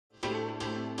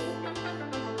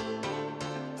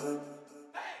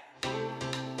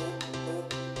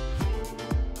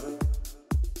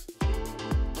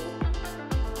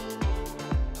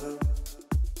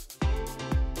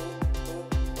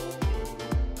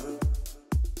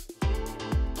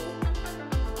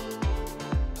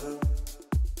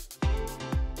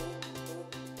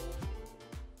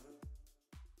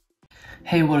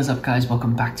Hey, what is up guys?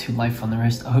 Welcome back to Life on the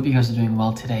Wrist. I hope you guys are doing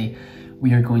well today.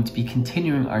 We are going to be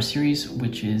continuing our series,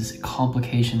 which is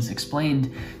Complications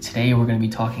Explained. Today we're going to be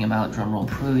talking about, drumroll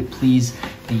please,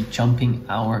 the jumping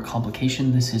hour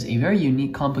complication. This is a very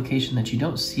unique complication that you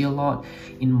don't see a lot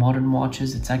in modern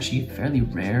watches. It's actually fairly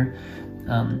rare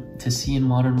to see in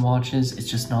modern watches. It's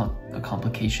just not a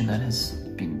complication that has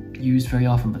been used very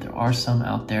often, but there are some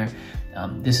out there.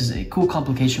 This is a cool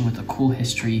complication with a cool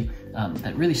history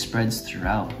that really spreads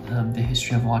throughout the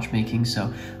history of watchmaking.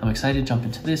 So I'm excited to jump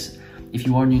into this. If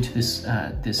you are new to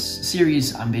this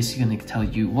series, I'm basically going to tell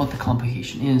you what the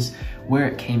complication is, where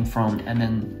it came from, and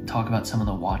then talk about some of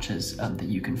the watches that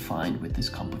you can find with this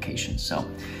complication. So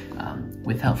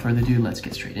without further ado, let's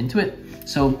get straight into it.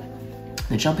 So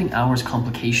the jumping hours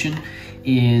complication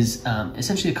is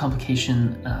essentially a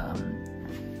complication.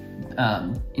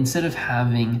 Instead of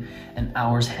having an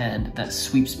hour's hand that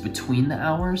sweeps between the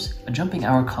hours, a jumping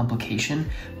hour complication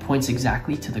points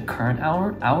exactly to the current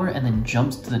hour and then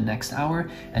jumps to the next hour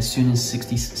as soon as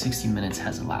 60 minutes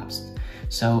has elapsed.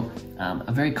 So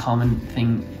a very common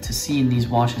thing to see in these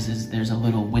watches is there's a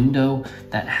little window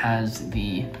that has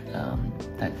the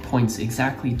that points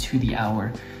exactly to the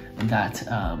hour that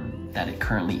it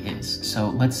currently is. So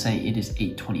let's say it is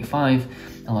 8:25.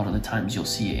 A lot of the times you'll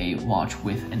see a watch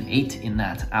with an 8 in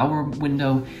that hour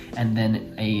window, and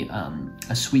then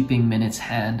a sweeping minutes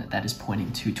hand that is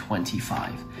pointing to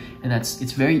 25. And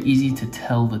it's very easy to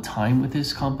tell the time with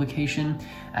this complication,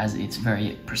 as it's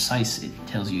very precise. It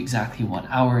tells you exactly what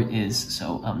hour it is.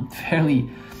 So fairly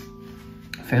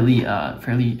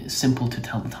simple to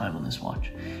tell the time on this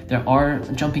watch. There are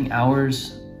jumping hour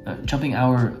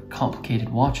complicated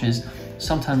watches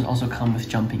sometimes also come with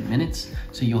jumping minutes.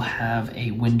 So you'll have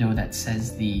a window that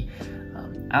says the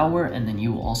hour, and then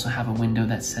you will also have a window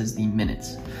that says the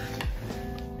minutes.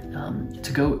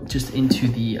 To go just into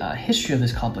the history of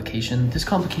this complication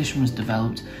was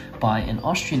developed by an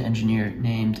Austrian engineer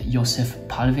named Josef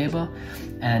Pallweber,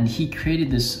 and he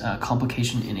created this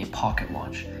complication in a pocket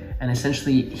watch. And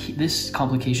essentially this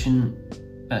complication,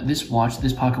 this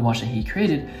pocket watch that he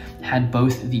created had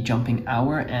both the jumping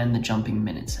hour and the jumping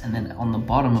minutes. And then on the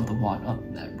bottom of the watch,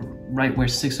 right where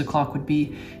 6 o'clock would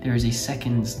be, there is a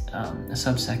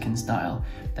sub-seconds dial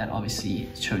that obviously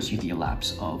shows you the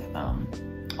elapse of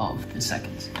the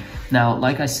seconds. Now,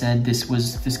 like I said, this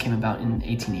came about in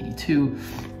 1882,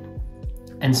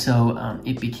 and so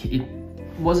it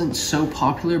wasn't so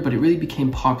popular, but it really became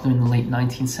popular in the late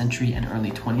 19th century and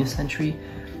early 20th century.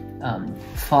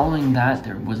 Following that,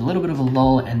 there was a little bit of a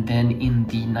lull, and then in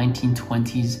the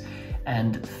 1920s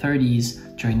and 30s,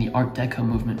 during the Art Deco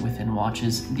movement within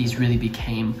watches, these really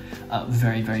became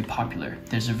very, very popular.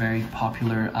 There's a very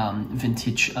popular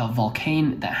vintage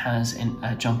Vulcain that has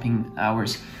a jumping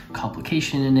hours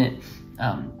complication in it.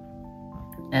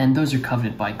 And those are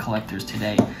coveted by collectors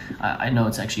today. I know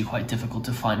it's actually quite difficult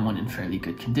to find one in fairly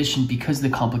good condition because the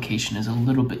complication is a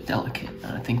little bit delicate.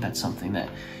 And I think that's something that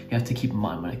you have to keep in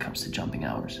mind when it comes to jumping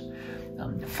hours.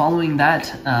 Following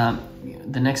that,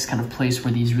 the next kind of place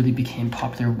where these really became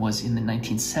popular was in the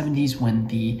 1970s when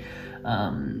the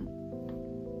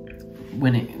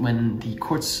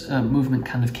quartz movement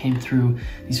kind of came through.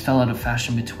 These fell out of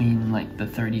fashion between like the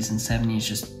 30s and 70s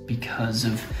just because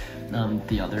of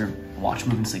the other watch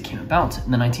movements that came about.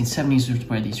 In the 1970s was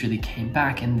where these really came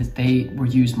back, and they were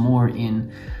used more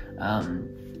in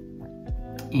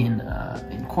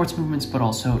quartz movements, but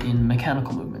also in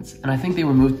mechanical movements. And I think they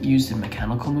were used in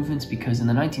mechanical movements because in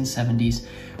the 1970s,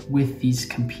 with these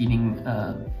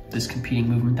this competing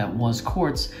movement that was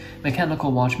quartz,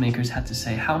 mechanical watchmakers had to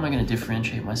say, how am I going to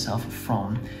differentiate myself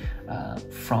from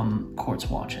quartz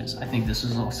watches? I think this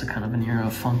was also kind of an era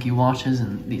of funky watches,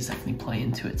 and these definitely play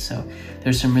into it. So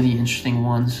there's some really interesting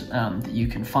ones that you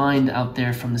can find out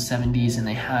there from the 70s, and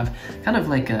they have kind of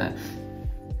like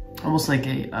almost like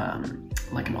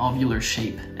an ovular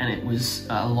shape, and it was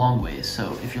a long way.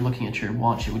 So if you're looking at your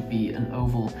watch, it would be an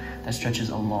oval that stretches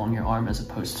along your arm as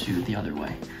opposed to the other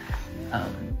way.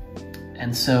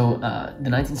 And so the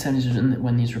 1970s was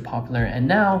when these were popular, and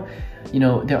now, you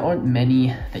know, there aren't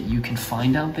many that you can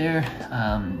find out there,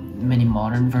 many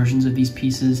modern versions of these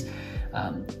pieces.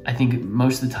 I think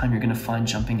most of the time you're going to find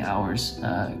jumping hours,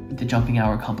 the jumping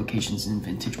hour complications in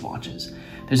vintage watches.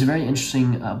 There's a very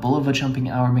interesting Bulova jumping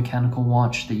hour mechanical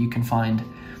watch that you can find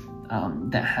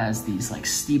that has these like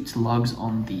steeped lugs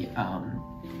on the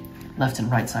left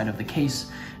and right side of the case,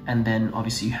 and then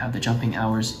obviously you have the jumping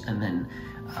hours, and then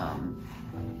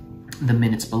the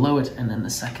minutes below it, and then the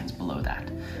seconds below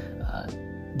that.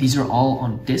 These are all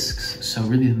on discs, so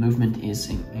really the movement is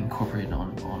incorporated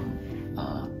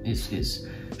is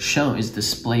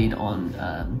displayed on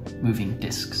moving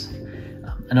discs.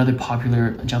 Another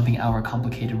popular jumping hour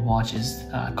complicated watch is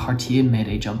Cartier made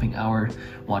a jumping hour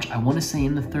watch. I want to say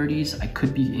in the 30s. I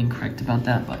could be incorrect about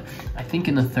that, but I think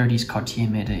in the 30s Cartier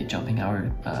made a jumping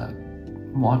hour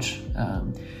watch.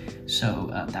 So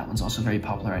that one's also very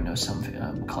popular. I know some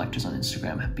collectors on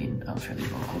Instagram have been fairly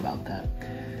vocal about that.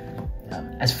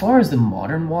 As far as the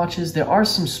modern watches, there are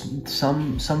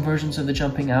some versions of the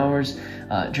jumping hours.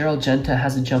 Gerald Genta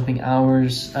has a jumping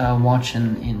hours watch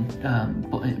in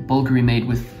Bulgari made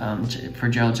with for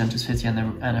Gerald Genta's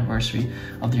 50th anniversary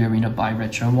of the Arena Bi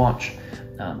Retro watch.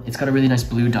 It's got a really nice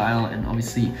blue dial, and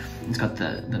obviously it's got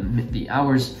the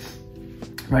hours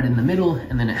right in the middle,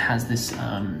 and then it has this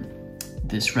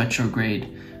this retrograde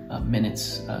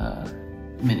minutes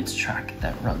track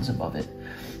that runs above it.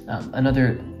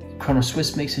 Another Chrono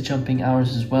Swiss makes a jumping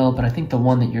hours as well, but I think the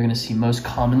one that you're going to see most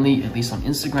commonly, at least on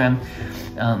Instagram,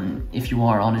 if you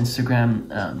are on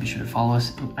Instagram, be sure to follow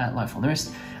us at Life on the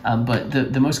Wrist. But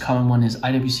the most common one is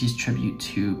IWC's tribute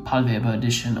to Paul Weber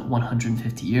edition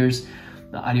 150 years.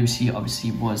 The IWC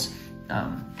obviously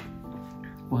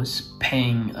was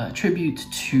paying tribute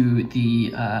to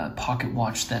the pocket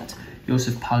watch that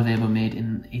Josef Paul Weber made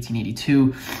in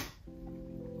 1882.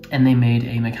 And they made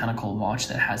a mechanical watch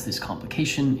that has this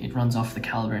complication. It runs off the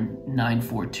caliber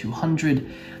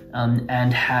 94200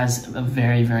 and has a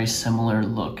very, very similar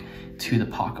look to the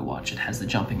pocket watch. It has the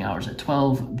jumping hours at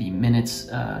 12, the minutes,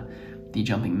 the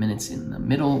jumping minutes in the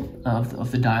middle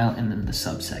of the dial, and then the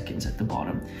sub-seconds at the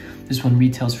bottom. This one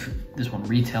retailed for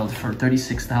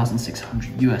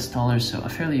 $36,600 US, so a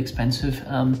fairly expensive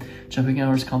jumping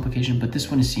hours complication. But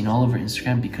this one is seen all over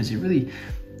Instagram because it really,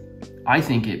 I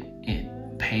think it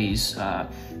pays,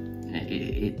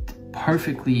 it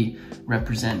perfectly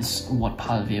represents what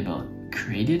Paul Weber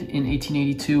created in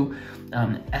 1882,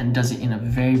 and does it in a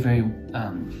very, very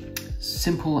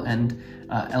simple and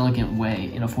elegant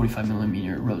way in a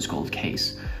 45mm rose gold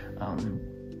case.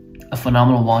 A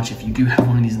phenomenal watch. If you do have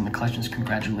one of these in the collections,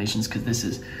 congratulations, because this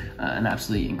is an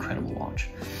absolutely incredible watch.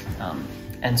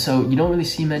 And so you don't really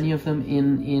see many of them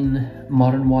in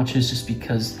modern watches, just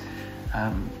because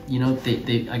you know,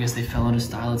 I guess they fell out of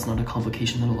style. It's not a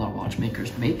complication that a lot of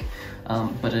watchmakers make,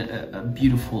 but a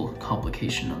beautiful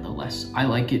complication nonetheless. I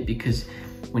like it because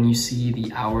when you see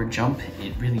the hour jump,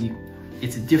 it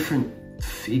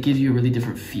gives you a really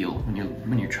different feel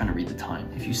when you're trying to read the time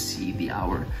if you see the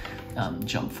hour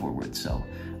jump forward. So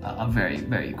a very,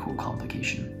 very cool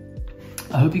complication.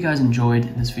 I hope you guys enjoyed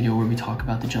this video where we talk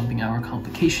about the jumping hour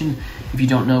complication. If you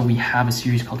don't know, we have a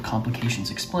series called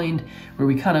Complications Explained, where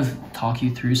we kind of talk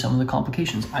you through some of the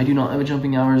complications. I do not have a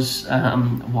jumping hours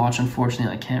watch,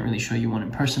 unfortunately. I can't really show you one in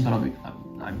person, but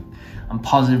I'm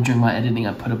positive during my editing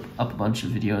I put up a bunch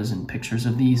of videos and pictures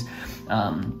of these.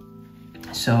 I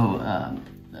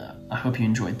hope you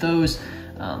enjoyed those.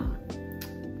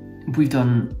 We've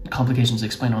done Complications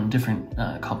Explained on different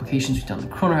complications. We've done the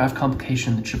chronograph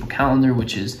complication, the triple calendar,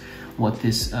 which is what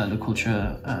this Le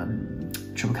Culture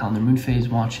triple calendar moon phase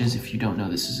watch is. If you don't know,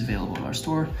 this is available in our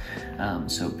store,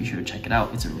 so be sure to check it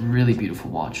out. It's a really beautiful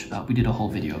watch. We did a whole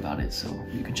video about it, so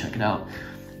you can check it out.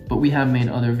 But we have made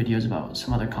other videos about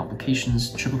some other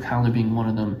complications, triple calendar being one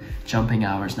of them, jumping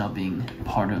hours now being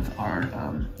part of our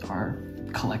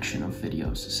collection of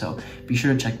videos. So be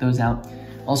sure to check those out.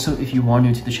 Also, if you are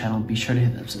new to the channel, be sure to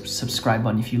hit the subscribe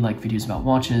button if you like videos about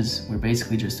watches. We're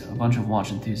basically just a bunch of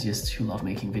watch enthusiasts who love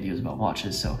making videos about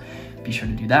watches, so be sure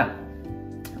to do that.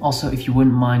 Also, if you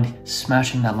wouldn't mind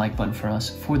smashing that like button for us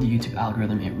for the YouTube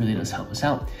algorithm, it really does help us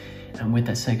out. And with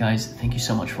that said, guys, thank you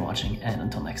so much for watching, and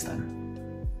until next time.